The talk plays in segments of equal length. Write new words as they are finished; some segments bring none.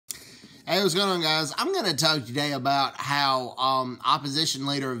Hey, what's going on, guys? I'm going to talk today about how opposition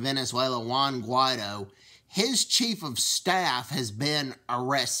leader of Venezuela, Juan Guaido, his chief of staff has been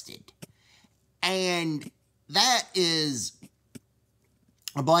arrested. And that is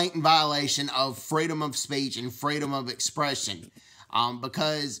a blatant violation of freedom of speech and freedom of expression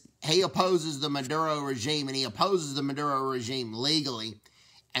because he opposes the Maduro regime, and he opposes the Maduro regime legally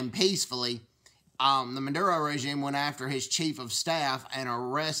and peacefully. The Maduro regime went after his chief of staff and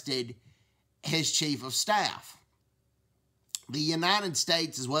arrested his chief of staff. The United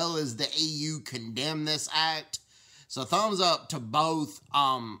States as well as the EU condemn this act. So thumbs up to both,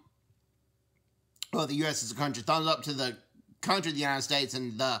 well, the U.S. as a country, thumbs up to the country of the United States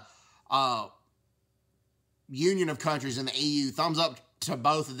and the Union of Countries in the EU. Thumbs up to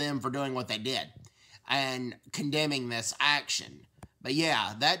both of them for doing what they did and condemning this action. But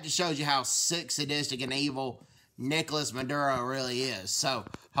yeah, that just shows you how sick, sadistic, and evil Nicolas Maduro really is. So,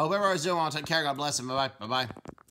 hope everybody's doing well. Take care. God bless him. Bye-bye. Bye-bye.